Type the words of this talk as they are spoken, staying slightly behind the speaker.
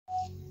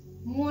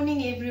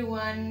morning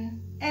everyone.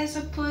 As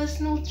a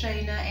personal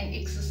trainer and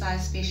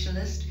exercise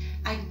specialist,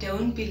 I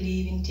don't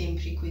believe in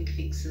temporary quick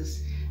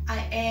fixes. I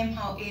am,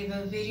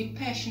 however, very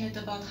passionate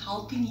about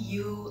helping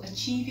you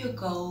achieve your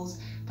goals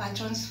by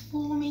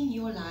transforming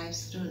your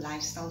lives through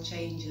lifestyle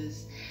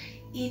changes.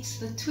 It's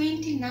the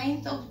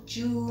 29th of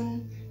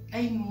June,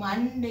 a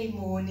Monday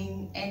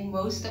morning, and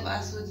most of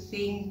us would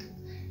think,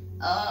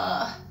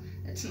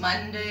 it's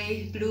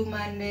Monday, Blue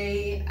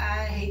Monday,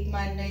 I hate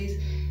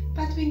Mondays.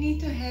 But we need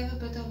to have a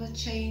bit of a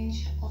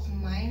change of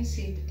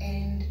mindset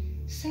and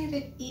say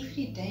that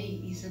every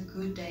day is a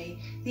good day.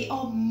 There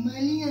are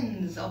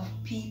millions of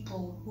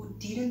people who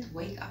didn't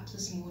wake up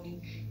this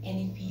morning,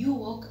 and if you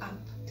woke up,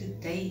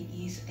 today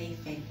is a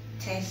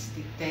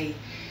fantastic day.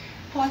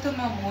 Part of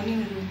my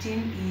morning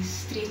routine is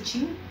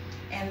stretching,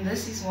 and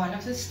this is one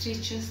of the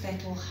stretches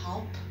that will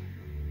help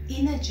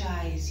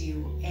energize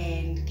you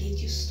and get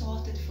you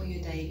started for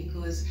your day,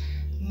 because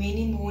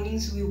many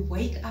mornings we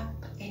wake up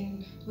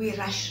and we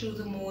rush through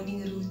the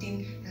morning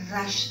routine,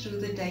 rush through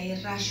the day,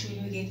 rush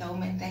when we get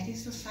home, and that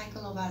is the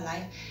cycle of our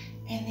life.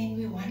 And then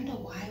we wonder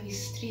why we're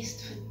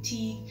stressed,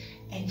 fatigued,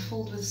 and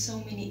filled with so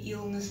many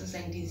illnesses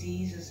and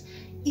diseases.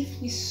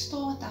 If we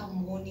start our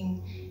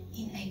morning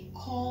in a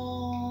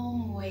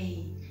calm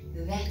way,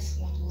 that's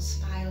what will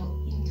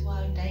spiral into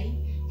our day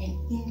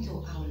and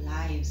into our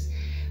lives.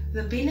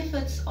 The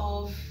benefits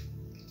of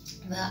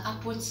the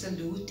upward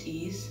salute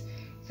is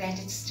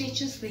that it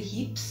stretches the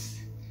hips,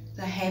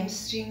 the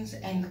hamstrings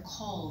and the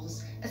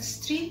calves. It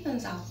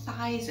strengthens our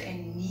thighs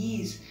and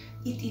knees.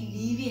 It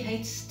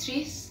alleviates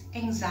stress,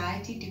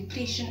 anxiety,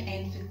 depression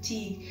and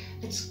fatigue.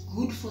 It's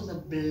good for the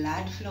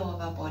blood flow of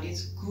our body.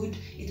 It's good.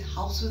 It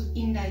helps with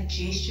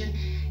indigestion.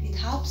 It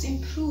helps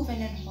improve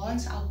and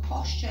enhance our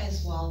posture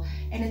as well.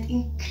 And it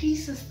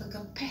increases the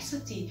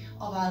capacity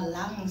of our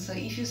lungs. So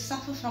if you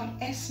suffer from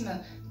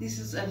asthma, this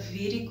is a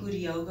very good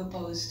yoga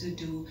pose to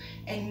do.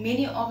 And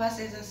many of us,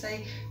 as I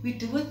say, we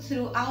do it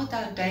throughout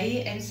our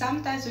day. And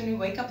sometimes when we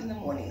wake up in the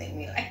morning, then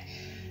we're like,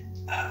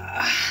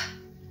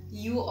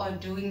 you are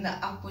doing the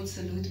upward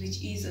salute,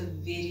 which is a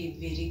very,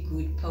 very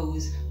good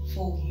pose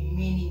for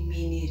many,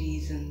 many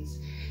reasons.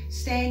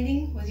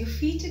 Standing with your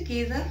feet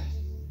together,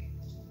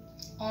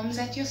 arms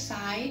at your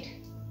side.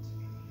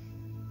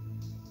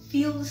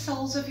 Feel the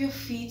soles of your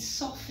feet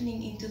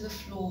softening into the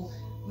floor.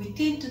 We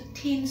tend to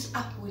tense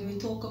up when we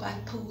talk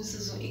about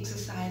poses or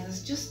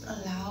exercises. Just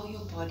allow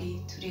your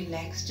body to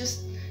relax.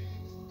 Just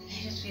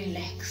let it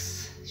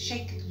relax.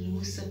 Shake it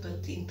loose a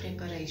bit in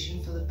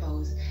preparation for the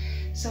pose.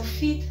 So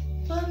feet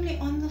firmly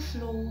on the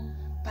floor,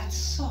 but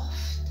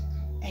soft,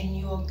 and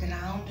you are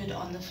grounded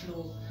on the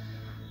floor.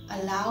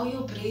 Allow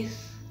your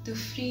breath to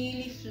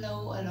freely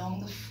flow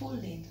along the full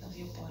length of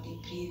your body,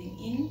 breathing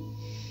in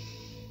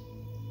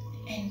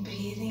and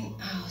breathing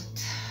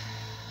out.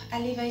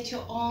 Elevate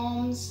your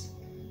arms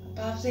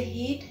above the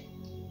head,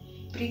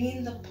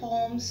 bringing the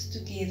palms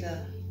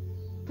together,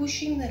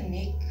 pushing the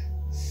neck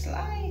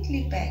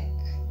slightly back,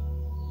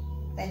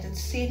 that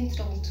it's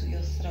central to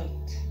your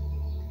throat.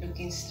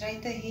 Looking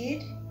straight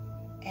ahead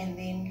and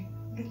then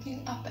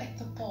looking up at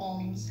the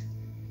palms,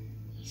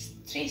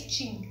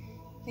 stretching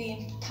the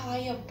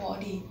entire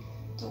body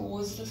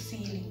towards the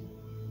ceiling,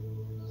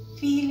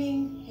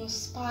 feeling your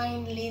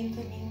spine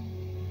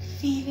lengthening,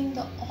 feeling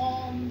the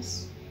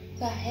arms,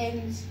 the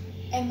hands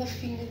and the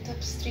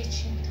fingertips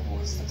stretching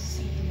towards the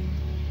ceiling.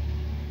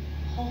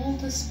 Hold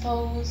this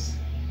pose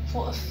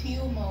for a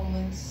few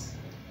moments.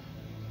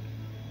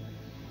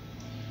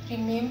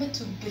 Remember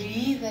to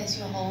breathe as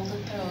you hold the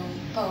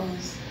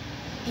pose.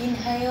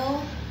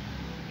 Inhale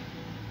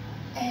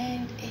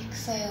and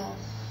exhale.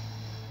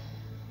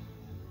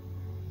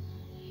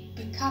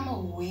 Become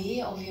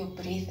aware of your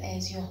breath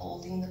as you're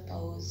holding the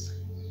pose.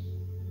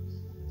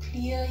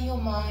 Clear your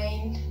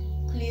mind,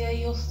 clear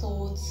your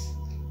thoughts,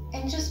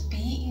 and just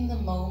be in the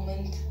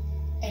moment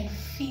and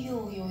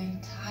feel your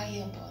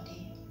entire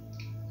body.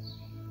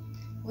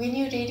 When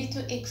you're ready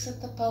to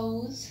exit the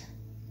pose,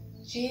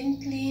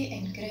 gently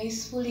and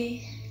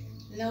gracefully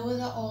lower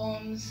the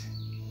arms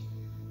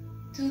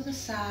to the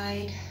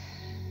side.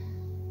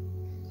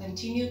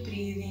 Continue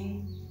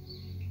breathing.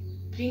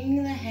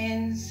 Bring the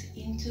hands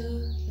into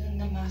the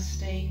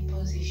Namaste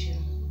position.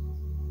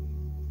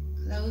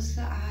 Close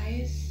the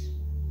eyes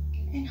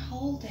and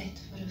hold that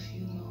for a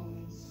few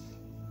moments.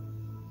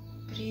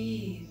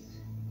 Breathe.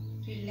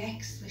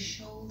 Relax the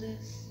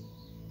shoulders.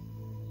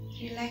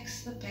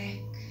 Relax the back.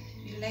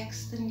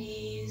 Relax the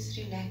knees.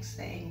 Relax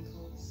the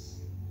ankles.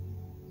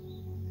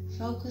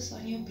 Focus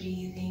on your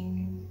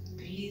breathing.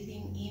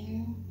 Breathing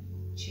in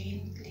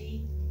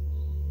gently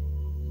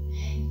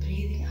and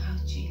breathing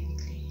out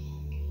gently.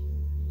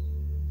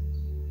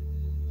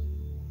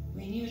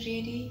 When you're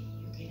ready,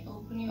 you can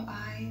open your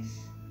eyes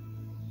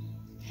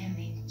and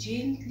then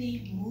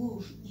gently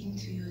move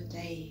into your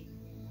day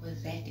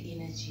with that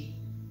energy.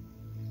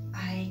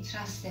 I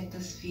trust that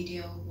this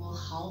video will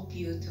help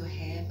you to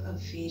have a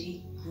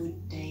very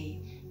good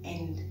day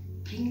and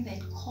bring that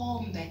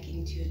calm back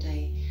into your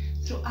day.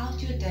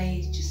 Throughout your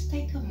day, just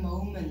take a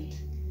moment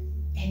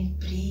and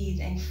breathe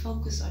and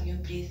focus on your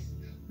breath.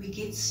 We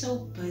get so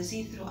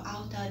busy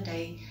throughout our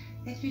day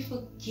that we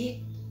forget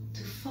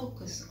to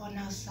focus on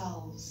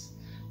ourselves.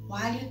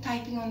 While you're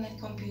typing on that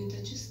computer,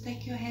 just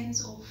take your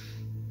hands off.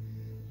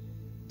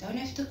 Don't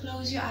have to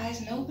close your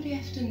eyes. Nobody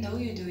has to know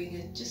you're doing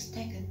it. Just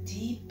take a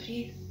deep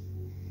breath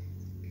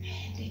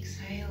and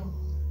exhale.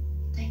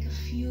 Take a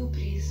few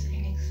breaths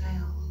and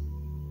exhale.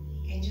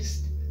 And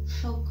just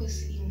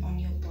focus in on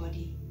your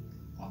body.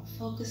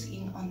 Focus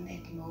in on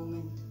that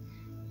moment.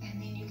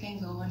 And then you can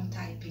go on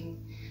typing.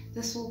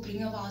 This will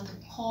bring about a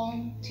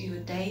calm to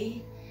your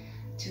day,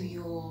 to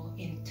your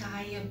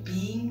entire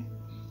being,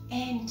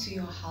 and to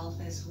your health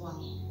as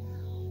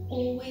well.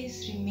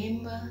 Always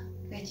remember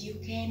that you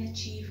can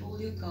achieve all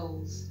your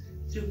goals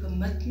through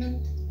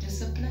commitment,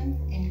 discipline,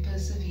 and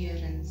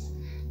perseverance.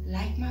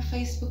 Like my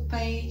Facebook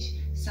page,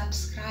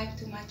 subscribe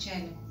to my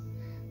channel.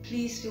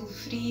 Please feel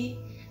free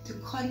to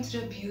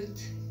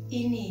contribute.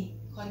 Any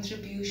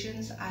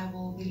contributions, I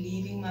will be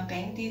leaving my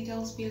bank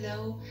details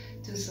below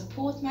to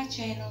support my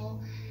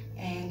channel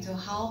and to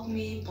help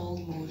me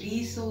build more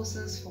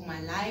resources for my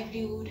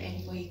livelihood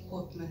and for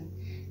equipment.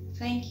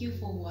 Thank you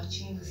for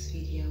watching this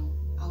video.